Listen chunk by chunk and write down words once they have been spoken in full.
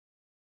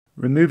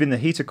removing the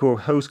heater core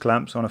hose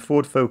clamps on a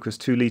Ford Focus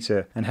 2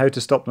 litre and how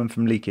to stop them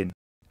from leaking.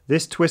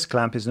 This twist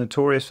clamp is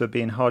notorious for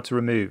being hard to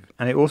remove,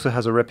 and it also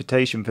has a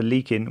reputation for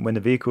leaking when the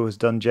vehicle has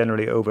done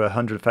generally over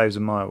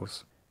 100,000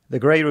 miles. The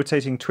grey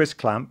rotating twist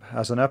clamp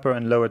has an upper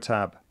and lower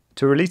tab.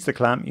 To release the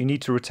clamp, you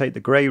need to rotate the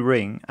grey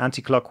ring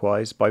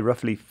anti-clockwise by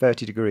roughly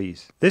 30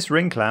 degrees. This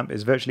ring clamp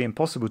is virtually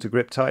impossible to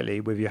grip tightly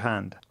with your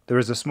hand. There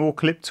is a small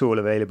clip tool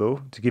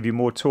available to give you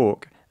more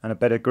torque and a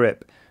better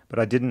grip, but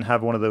I didn't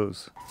have one of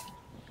those.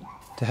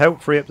 To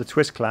help free up the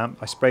twist clamp,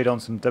 I sprayed on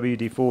some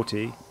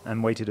WD-40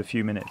 and waited a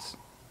few minutes.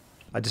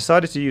 I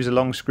decided to use a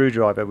long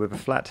screwdriver with a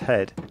flat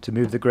head to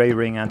move the grey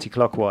ring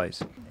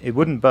anti-clockwise. It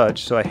wouldn't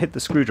budge, so I hit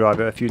the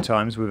screwdriver a few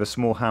times with a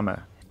small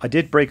hammer. I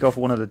did break off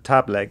one of the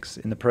tab legs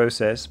in the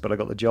process, but I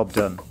got the job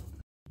done.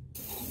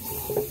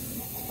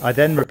 I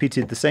then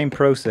repeated the same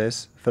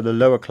process for the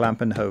lower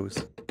clamp and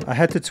hose. I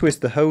had to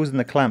twist the hose and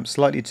the clamp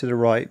slightly to the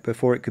right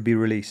before it could be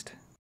released.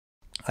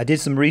 I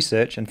did some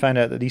research and found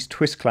out that these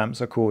twist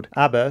clamps are called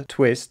ABBA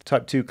Twist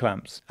Type 2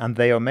 clamps, and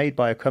they are made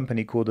by a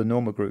company called the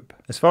Norma Group.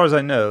 As far as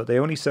I know, they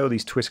only sell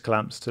these twist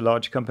clamps to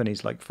large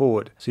companies like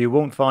Ford, so you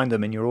won't find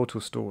them in your auto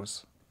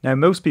stores. Now,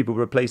 most people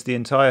replace the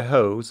entire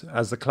hose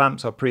as the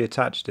clamps are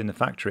pre-attached in the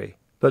factory,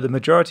 but the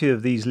majority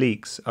of these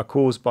leaks are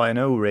caused by an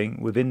O-ring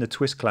within the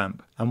twist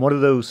clamp, and one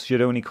of those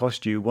should only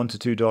cost you $1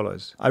 to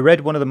 $2. I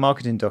read one of the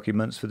marketing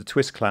documents for the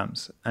twist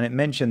clamps, and it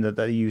mentioned that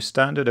they use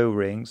standard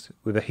O-rings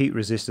with a heat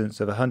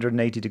resistance of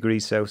 180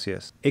 degrees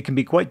Celsius. It can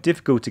be quite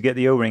difficult to get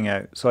the O-ring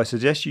out, so I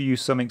suggest you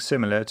use something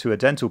similar to a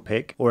dental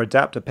pick or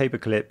adapt a paper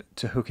clip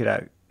to hook it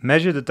out.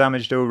 Measure the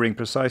damaged O-ring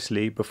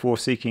precisely before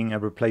seeking a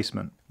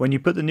replacement. When you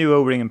put the new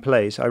O-ring in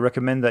place, I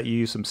recommend that you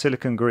use some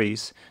silicone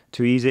grease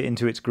to ease it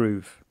into its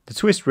groove. The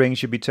twist ring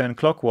should be turned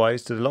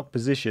clockwise to the lock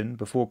position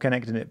before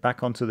connecting it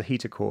back onto the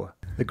heater core.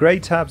 The grey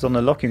tabs on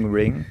the locking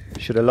ring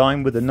should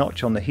align with the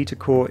notch on the heater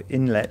core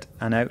inlet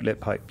and outlet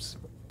pipes.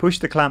 Push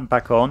the clamp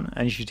back on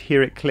and you should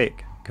hear it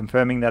click,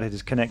 confirming that it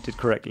is connected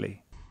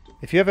correctly.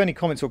 If you have any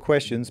comments or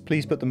questions,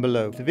 please put them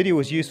below. If the video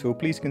was useful,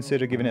 please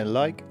consider giving it a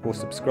like or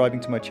subscribing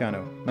to my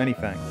channel. Many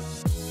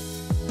thanks.